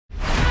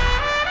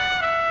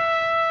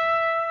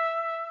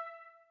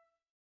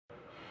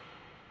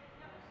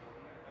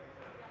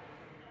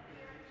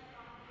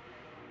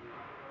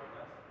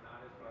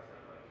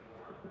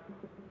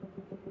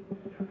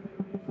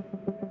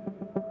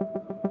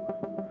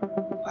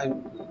I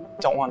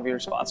don't want to be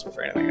responsible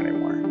for anything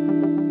anymore.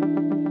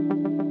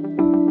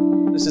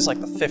 This is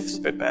like the 5th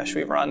Spit Bash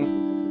we've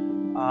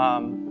run.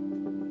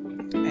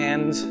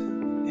 And,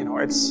 you know,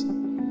 it's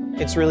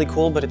really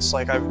cool, but it's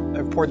like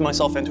I've poured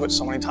myself into it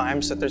so many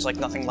times that there's like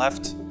nothing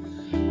left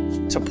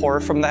to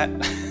pour from that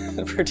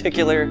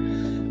particular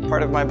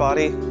part of my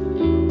body.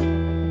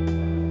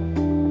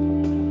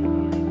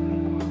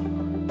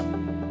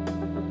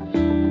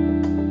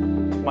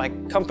 My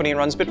company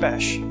runs Spit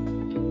Bash.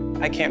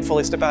 I can't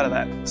fully step out of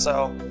that,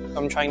 so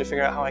I'm trying to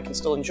figure out how I can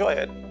still enjoy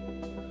it.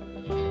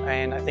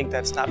 And I think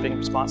that's not being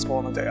responsible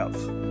on the day of.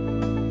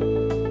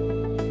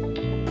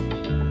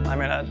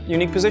 I'm in a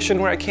unique position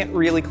where I can't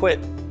really quit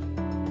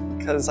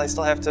because I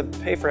still have to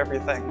pay for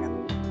everything.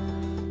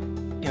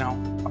 And, you know,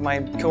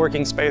 my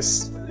co-working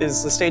space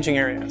is the staging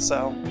area,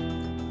 so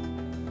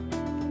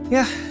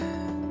yeah.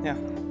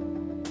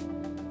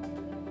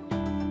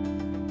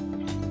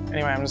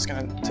 Anyway, I'm just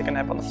gonna take a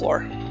nap on the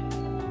floor.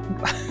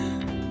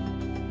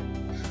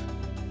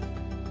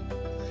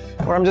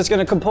 Or I'm just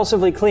gonna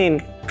compulsively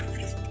clean.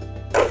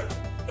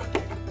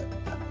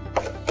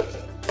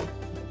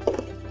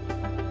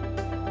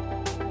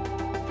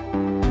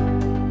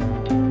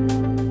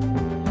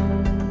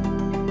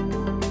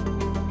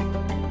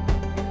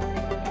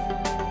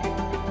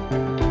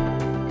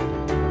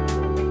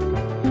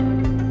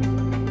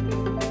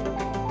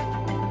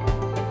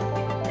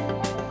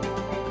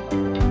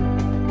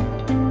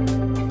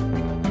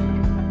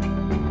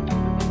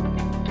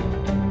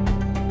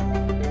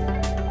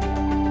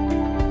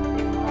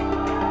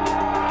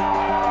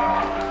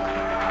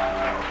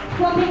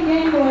 Clapping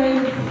game,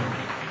 boys.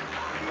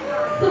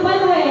 So by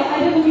the way, I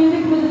did the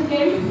music for this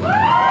game.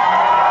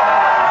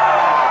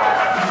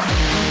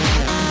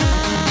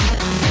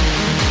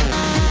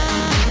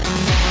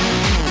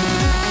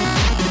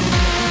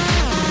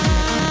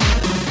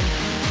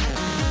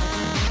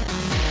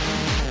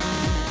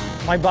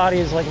 My body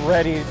is like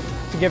ready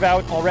to give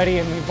out already,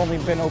 and we've only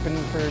been open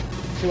for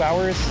 2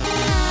 hours.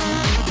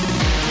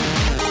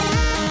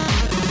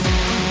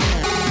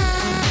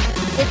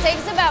 It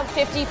takes about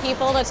 50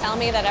 people to tell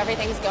me that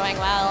everything's going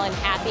well and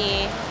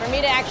happy, for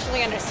me to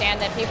actually understand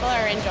that people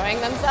are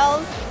enjoying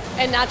themselves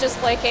and not just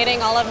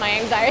placating all of my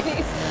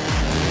anxieties.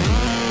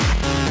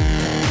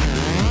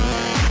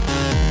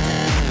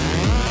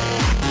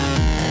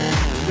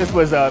 This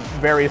was a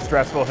very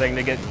stressful thing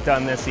to get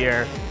done this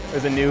year. It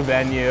was a new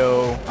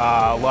venue,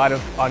 a lot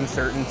of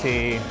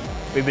uncertainty.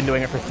 We've been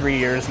doing it for 3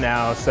 years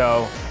now,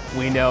 so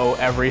we know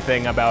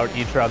everything about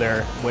each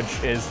other,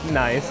 which is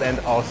nice and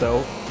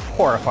also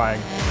horrifying.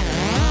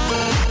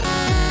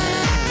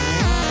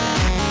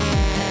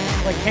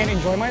 Like, can't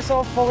enjoy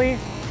myself fully,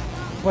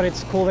 but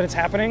it's cool that it's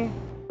happening.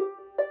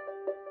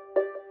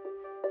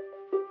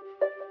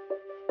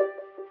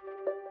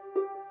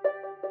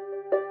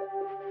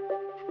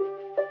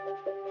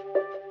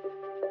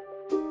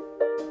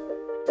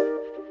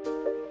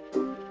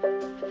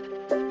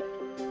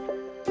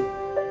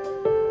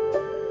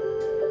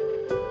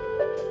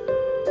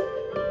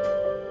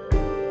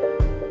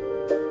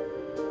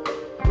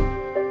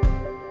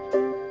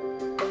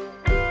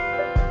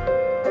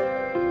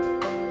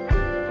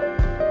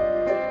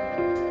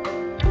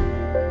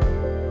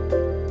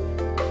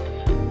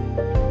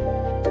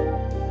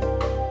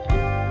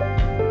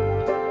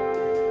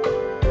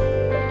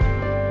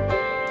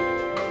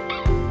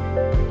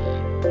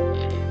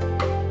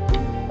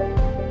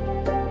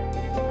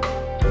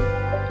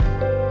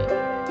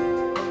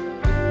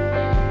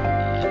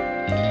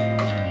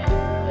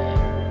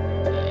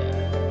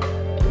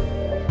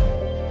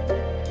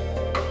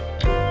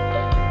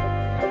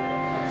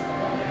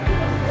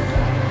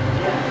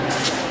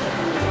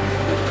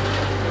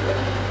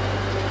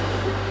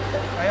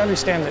 I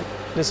understand that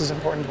this is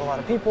important to a lot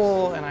of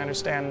people, and I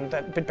understand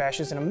that Spit Bash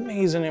is an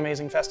amazing,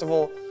 amazing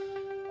festival,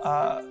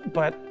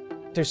 but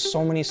there's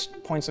so many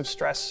points of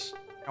stress.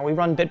 We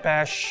run Spit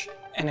Bash,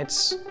 and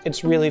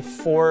it's really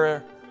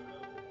for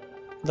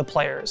the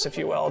players, if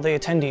you will, the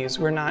attendees.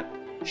 We're not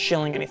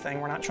shilling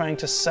anything. We're not trying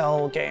to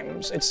sell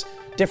games. It's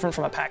different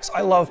from a PAX.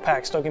 I love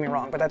PAX, don't get me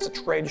wrong, but that's a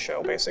trade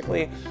show,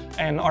 basically,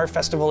 and our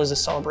festival is a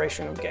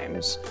celebration of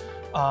games,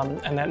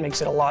 and that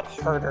makes it a lot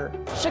harder.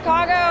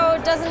 Chicago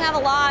doesn't have a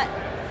lot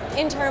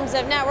in terms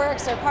of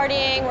networks or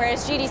partying,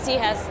 whereas GDC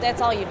has,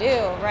 that's all you do,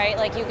 right?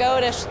 Like you go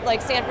to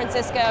like San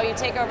Francisco, you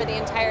take over the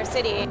entire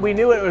city. We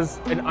knew it was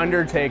an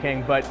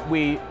undertaking, but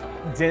we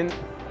didn't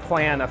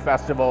plan a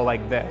festival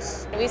like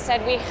this. We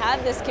said we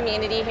have this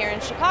community here in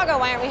Chicago,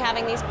 why aren't we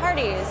having these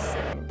parties?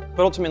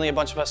 But ultimately, a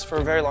bunch of us for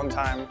a very long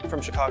time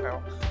from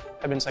Chicago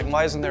have been saying,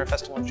 why isn't there a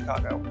festival in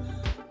Chicago?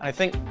 And I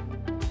think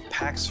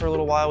PAX for a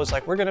little while was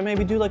like, we're gonna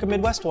maybe do like a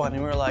Midwest one,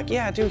 and we were like,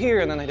 yeah, do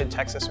here, and then they did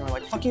Texas, and we were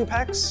like, fuck you,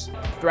 PAX.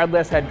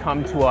 Threadless had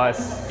come to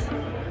us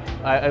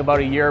about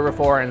a year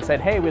before and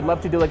said, hey, we'd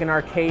love to do like an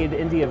arcade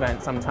indie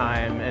event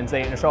sometime and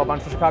show a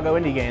bunch of Chicago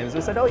indie games.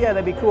 We said, oh yeah,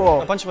 that'd be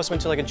cool. A bunch of us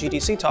went to like a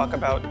GDC talk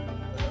about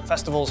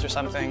festivals or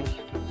something,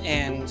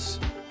 and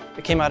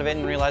we came out of it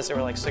and realized there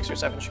were like 6 or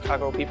 7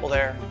 Chicago people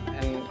there,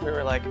 and we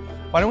were like,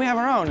 why don't we have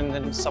our own? And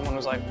then someone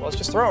was like, well, let's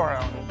just throw our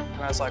own.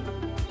 And I was like,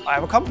 I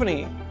have a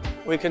company.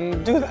 We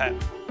can do that.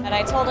 But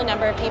I told a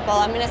number of people,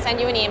 I'm going to send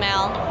you an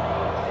email.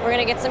 We're going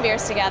to get some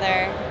beers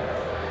together.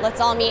 Let's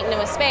all meet into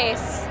a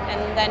space.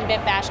 And then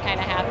Bit Bash kind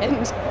of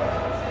happened.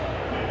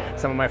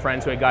 Some of my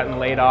friends who had gotten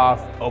laid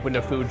off opened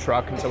a food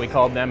truck, and so we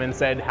called them and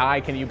said, hi,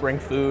 can you bring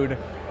food?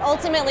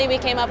 Ultimately, we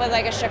came up with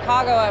like a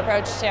Chicago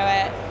approach to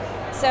it.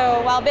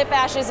 So while Bit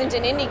Bash isn't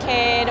an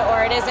indiecade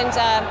or it isn't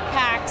a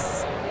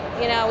PAX,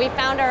 you know, we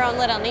found our own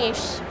little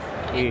niche.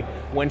 We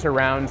went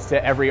around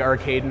to every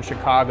arcade in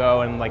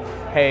Chicago and like,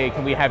 hey,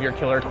 can we have your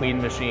Killer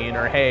Queen machine?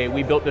 Or hey,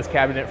 we built this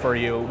cabinet for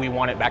you, we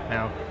want it back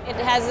now. It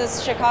has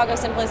this Chicago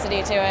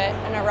simplicity to it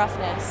and a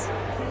roughness.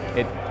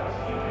 It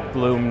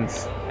bloomed,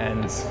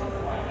 and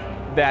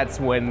that's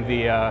when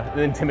the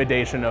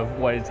intimidation of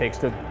what it takes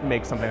to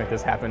make something like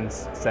this happen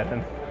set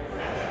in.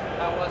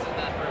 How was it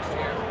that first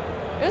year?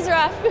 It was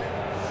rough.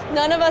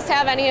 None of us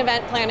have any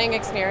event planning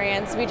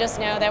experience. We just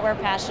know that we're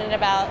passionate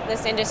about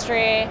this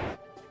industry.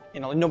 You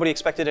know, nobody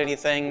expected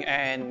anything,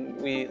 and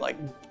we like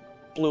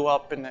blew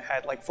up and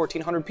had like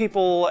 1,400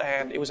 people,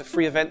 and it was a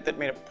free event that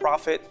made a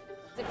profit.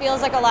 It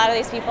feels like a lot of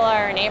these people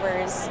are our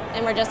neighbors,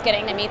 and we're just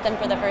getting to meet them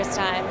for the first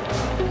time.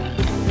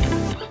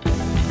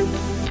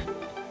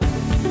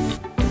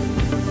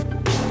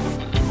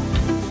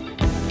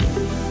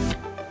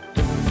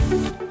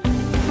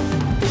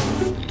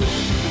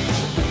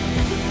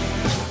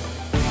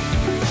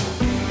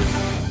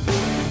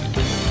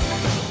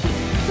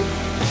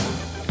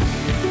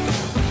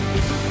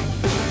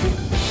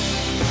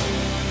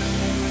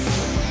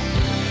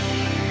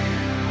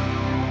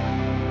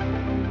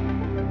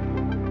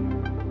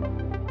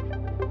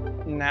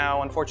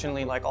 Now,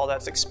 unfortunately, like all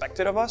that's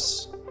expected of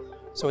us,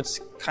 so it's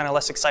kind of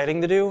less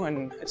exciting to do,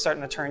 and it's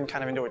starting to turn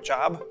kind of into a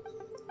job.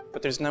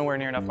 But there's nowhere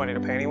near enough money to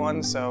pay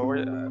anyone, so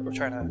we're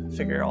trying to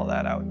figure all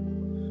that out.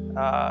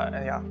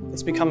 And yeah,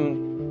 it's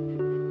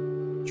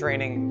become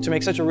draining to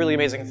make such a really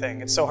amazing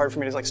thing. It's so hard for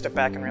me to like step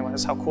back and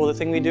realize how cool the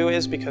thing we do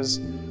is because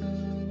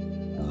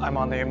I'm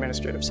on the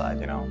administrative side,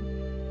 you know.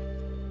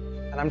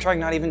 And I'm trying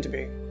not even to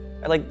be.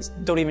 I like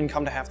don't even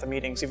come to half the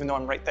meetings, even though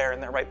I'm right there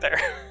and they're right there.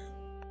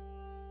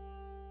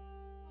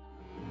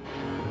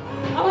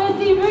 I want to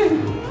see you move.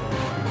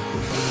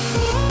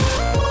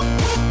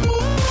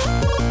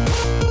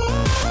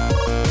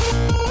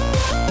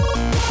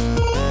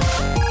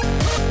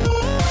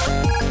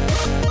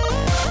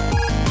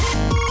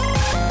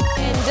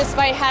 And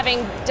despite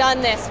having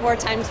done this 4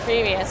 times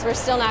previous, we're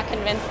still not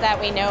convinced that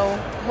we know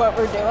what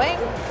we're doing.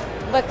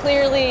 But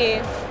clearly,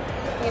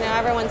 you know,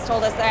 everyone's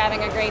told us they're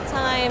having a great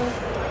time.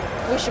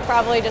 We should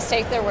probably just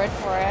take their word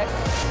for it.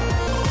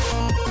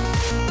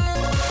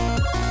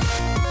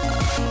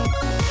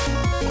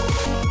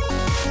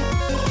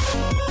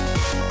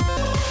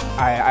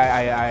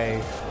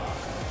 I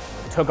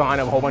took on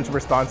a whole bunch of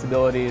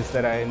responsibilities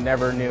that I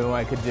never knew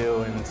I could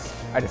do, and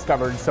I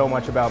discovered so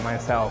much about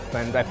myself,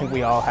 and I think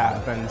we all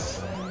have, and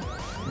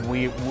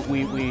we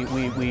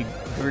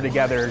grew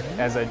together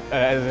as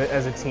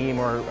a team,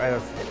 or I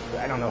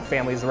don't know if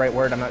family is the right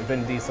word, I'm not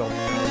Vin Diesel.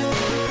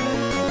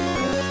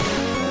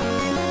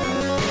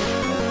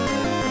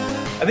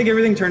 I think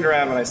everything turned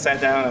around when I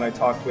sat down and I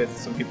talked with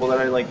some people that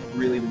I like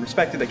really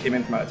respected that came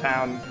in from out of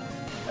town,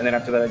 and then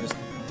after that I just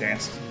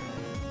danced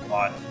a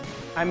lot.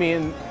 I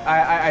mean,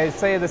 I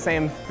say the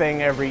same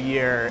thing every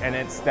year, and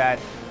it's that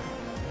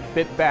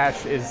Bit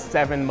Bash is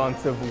 7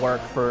 months of work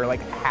for like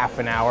half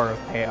an hour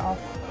of payoff.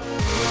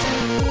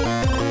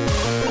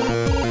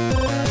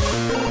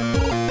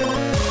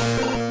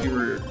 We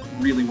were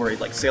really worried,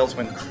 like sales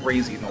went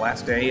crazy in the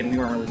last day, and we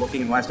weren't really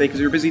looking in the last day because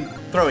we were busy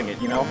throwing it,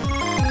 you know?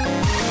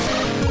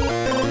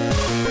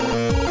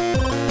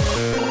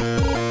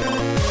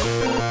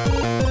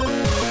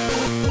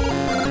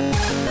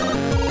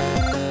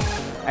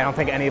 I don't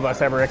think any of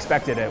us ever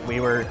expected it. We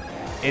were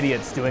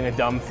idiots doing a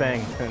dumb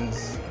thing, and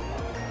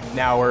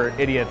now we're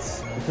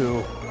idiots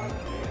who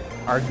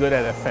are good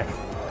at a thing.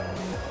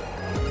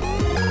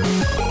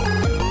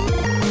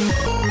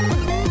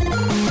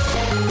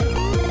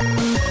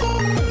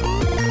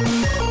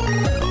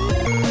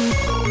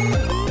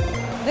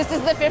 This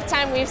is the 5th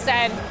time we've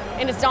said,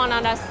 and it's dawned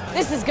on us,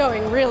 this is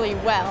going really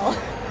well.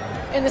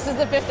 And this is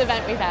the 5th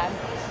event we've had.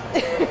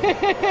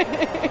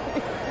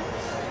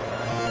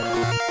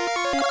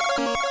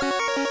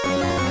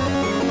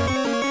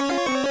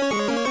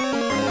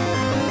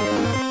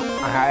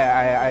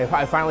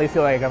 I finally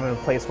feel like I'm in a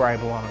place where I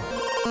belong.